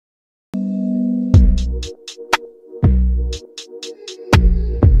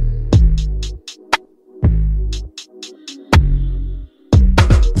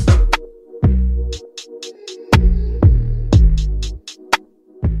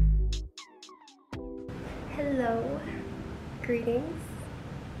Hello, greetings.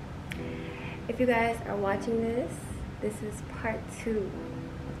 If you guys are watching this, this is part 2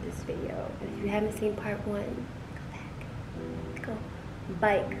 of this video. If you haven't seen part 1, go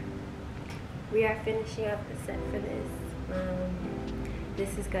bike. We are finishing up the set for this.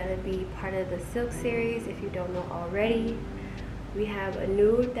 This is gonna be part of the silk series. If you don't know already, we have a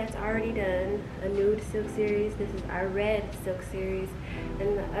nude that's already done, a nude silk series. This is our red silk series,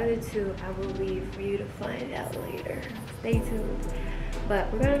 and the other two I will leave for you to find out later. Stay tuned.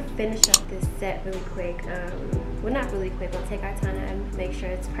 But we're gonna finish up this set really quick. Well, not really quick. We'll take our time, make sure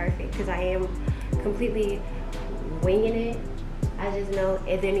it's perfect, because I am completely winging it. I just know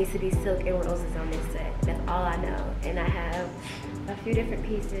there needs to be silk and roses on this set. That's all I know. And I have a few different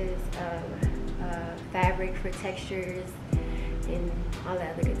pieces of fabric for textures and all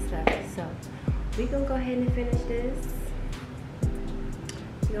that other good stuff. So we're gonna go ahead and finish this.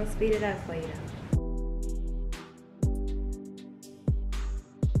 We're gonna speed it up for you.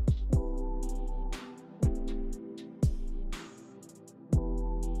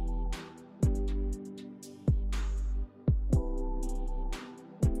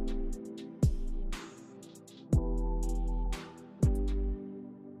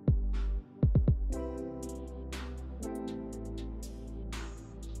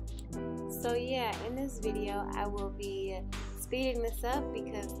 So yeah, in this video I will be speeding this up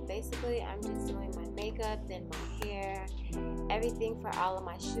because basically I'm just doing my makeup, then my hair. Everything for all of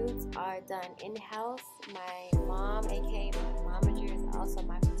my shoots are done in-house. My mom, aka my momager, is also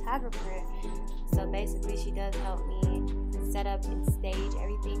my photographer. So basically she does help me set up and stage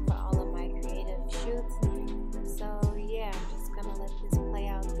everything for all of my creative shoots. So yeah, I'm just gonna let this play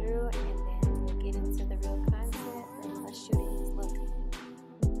out through and then we'll get into the real content of us shooting this look.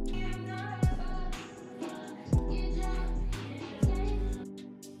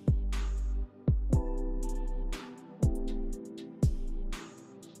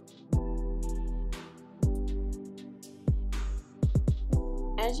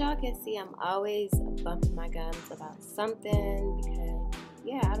 As y'all can see, I'm always bumping my gums about something because,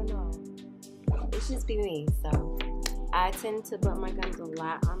 yeah, I don't know. It's just be me. So I tend to bump my gums a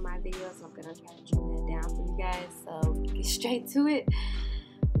lot on my videos. So I'm going to try to trim that down for you guys. So get straight to it.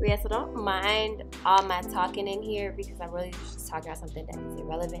 Yeah, so don't mind all my talking in here because I'm really just talking about something that is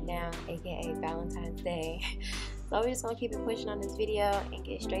irrelevant now, aka Valentine's Day. So we're just going to keep it pushing on this video and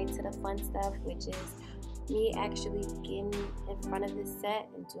get straight to the fun stuff, which is me actually getting in front of this set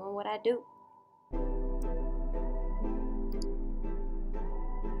and doing what I do.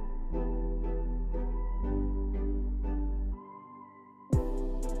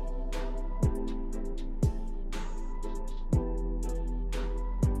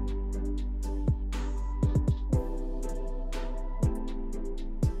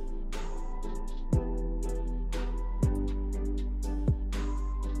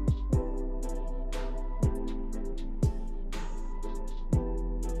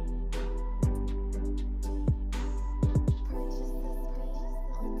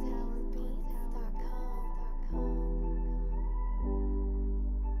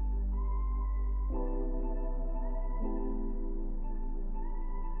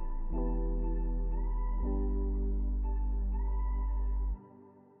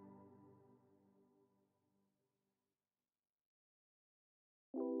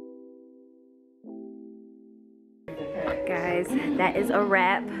 Guys, that is a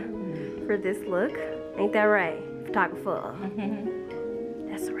wrap for this look. Ain't that right, photographer?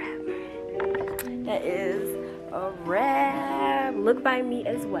 That's a wrap. That is a wrap. Look by me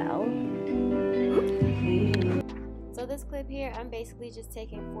as well. So this clip here, I'm basically just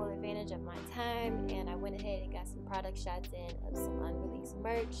taking full advantage of my time, and I went ahead and got some product shots in of some unreleased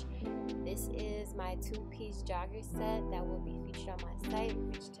merch. This is my 2-piece jogger set that will be featured on my site,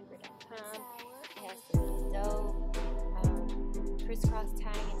 richtimber.com. It has some dope crisscross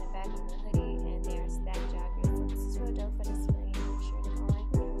tying in the back of the hoodie, and they are stacked joggers. So this is real dope for the spring. Make sure to go and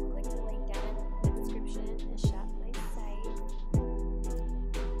click the link down in the description and shop my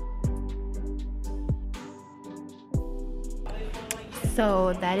site.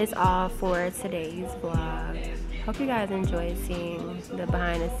 So that is all for today's vlog. Hope you guys enjoyed seeing the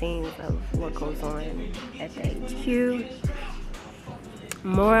behind the scenes of what goes on at the HQ.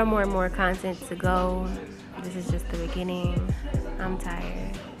 More content to go. This is just the beginning. I'm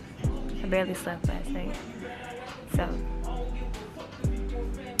tired. I barely slept last night. So,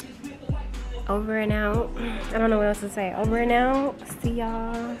 over and out. I don't know what else to say. Over and out. See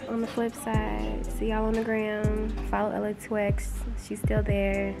y'all on the flip side. See y'all on the gram. Follow Ella2X. She's still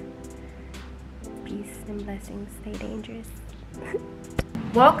there. Peace and blessings. Stay dangerous.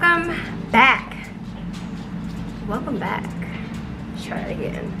 Welcome back. Welcome back. Let's try it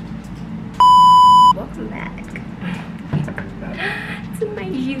again. Welcome back to my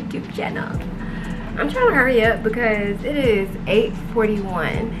YouTube channel. I'm trying to hurry up because it is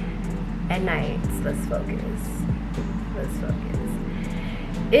 8:41 at night. Let's focus. Let's focus.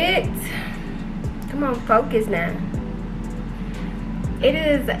 Come on, focus now. It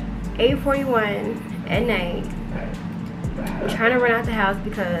is 8:41 at night. I'm trying to run out the house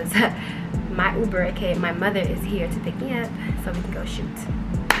because my Uber, aka my mother, is here to pick me up so we can go shoot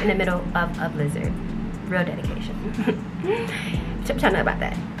in the middle of a blizzard. Real dedication. I'm trying to know about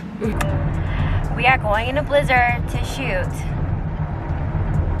that. We are going in a blizzard to shoot.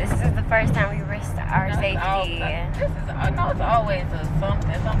 This is the first time we risked our safety. It's always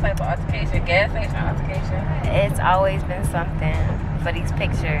some type of altercation, gas station altercation. It's always been something for these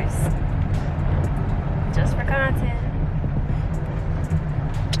pictures. Just for content.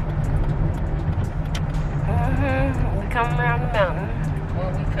 We come around the mountain.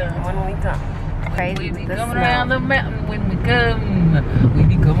 When we come. Crazy. We be coming around the mountain when we come. We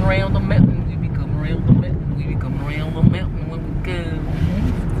be coming around the mountain. We be coming around the mountain. We be coming around the mountain when we come.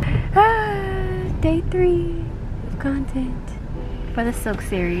 Day 3 of content for the Silk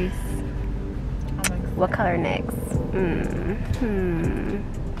series. What color next?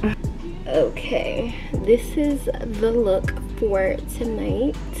 Okay, this is the look for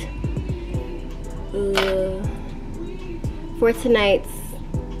tonight. For tonight's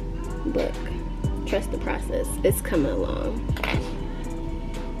look, trust the process. It's coming along.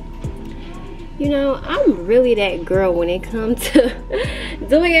 You know, I'm really that girl when it comes to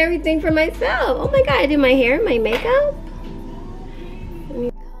doing everything for myself. Oh my god, I did my hair and my makeup.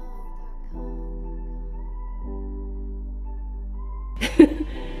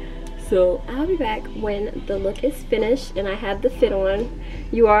 So I'll be back when the look is finished and I have the fit on.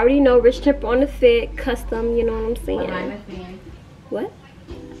 You already know Rich Temper on the fit, custom, you know what I'm saying? Behind the scenes. What?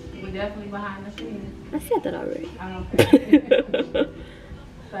 We're definitely behind the scenes. I said that already. Okay.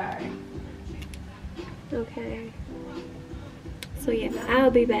 Sorry. Okay. So yeah,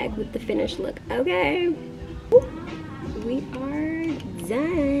 I'll be back with the finished look. Okay. We are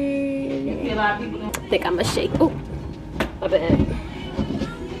done. A lot of people I think I'm gonna shake. Oh, my bad.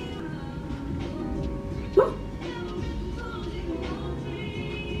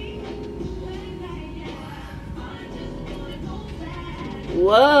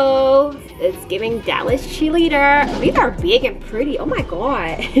 Whoa, it's giving Dallas cheerleader. These are big and pretty. Oh my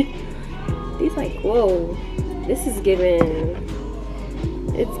god. These like, whoa. This is giving,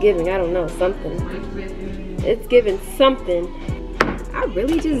 it's giving, I don't know, something. It's giving something. I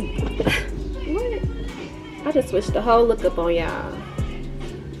really just, what? I just switched the whole look up on y'all.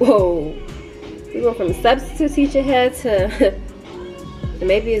 Whoa. We went from substitute teacher hair to,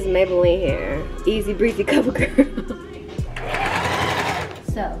 maybe it's Maybelline hair. Easy breezy cover girl.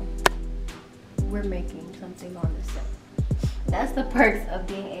 So, we're making something on the set. That's the perks of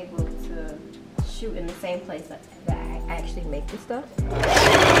being able to shoot in the same place that I actually make this stuff.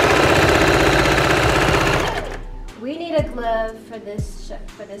 We need a glove for this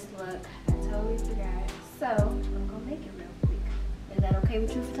look. I totally forgot. So, I'm gonna make it real quick. Is that okay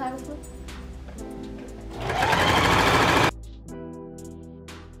with you, photographer?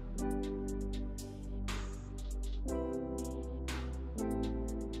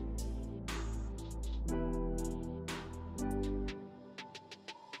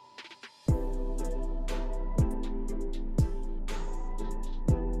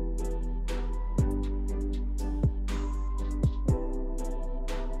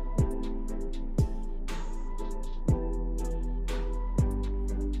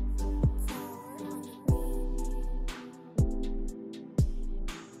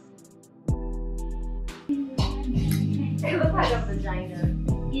 It looks like a vagina.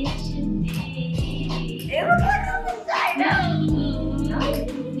 It looks like a vagina.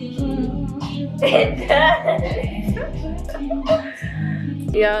 It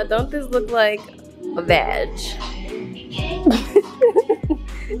does. Yeah, don't this look like a vag?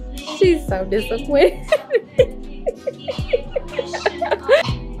 She's so disappointed.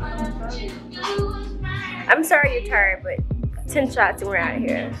 I'm sorry you're tired, but 10 shots and we're out of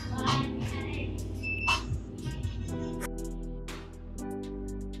here.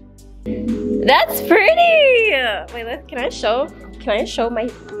 That's pretty. Wait, can I show my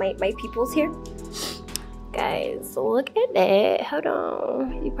peoples here? Guys, look at that. Hold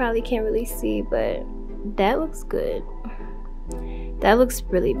on. You probably can't really see, but that looks good. That looks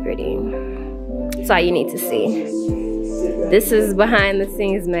really pretty. That's all you need to see. This is behind the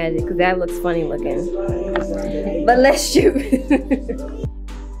scenes magic, because that looks funny looking. But let's shoot.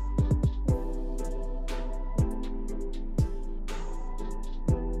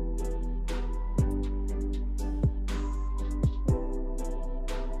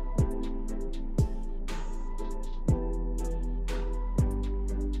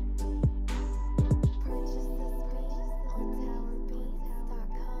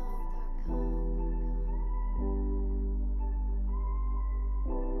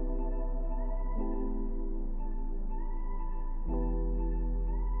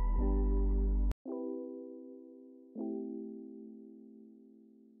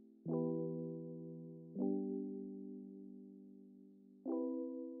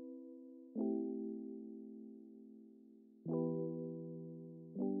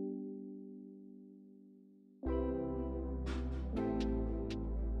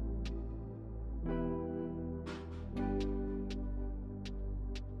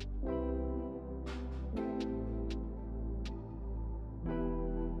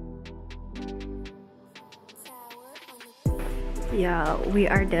 Yeah, we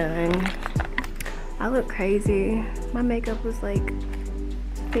are done. I look crazy. My makeup was like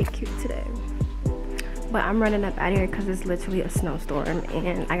fake cute today. But I'm running up out of here because it's literally a snowstorm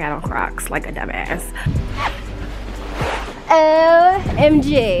and I got on Crocs like a dumbass.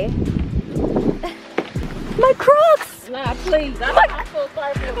 OMG. My Crocs! Nah, please.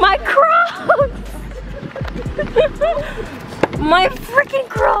 My Crocs! My freaking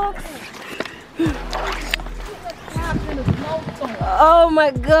Crocs! Oh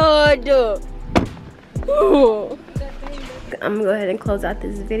my god! I'm gonna go ahead and close out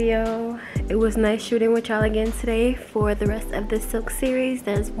this video. It was nice shooting with y'all again today for the rest of the Silk series.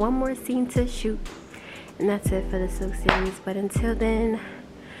 There's one more scene to shoot, and that's it for the Silk series. But until then,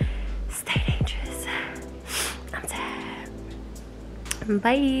 stay dangerous. I'm tired.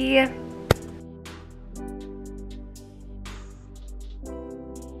 Bye.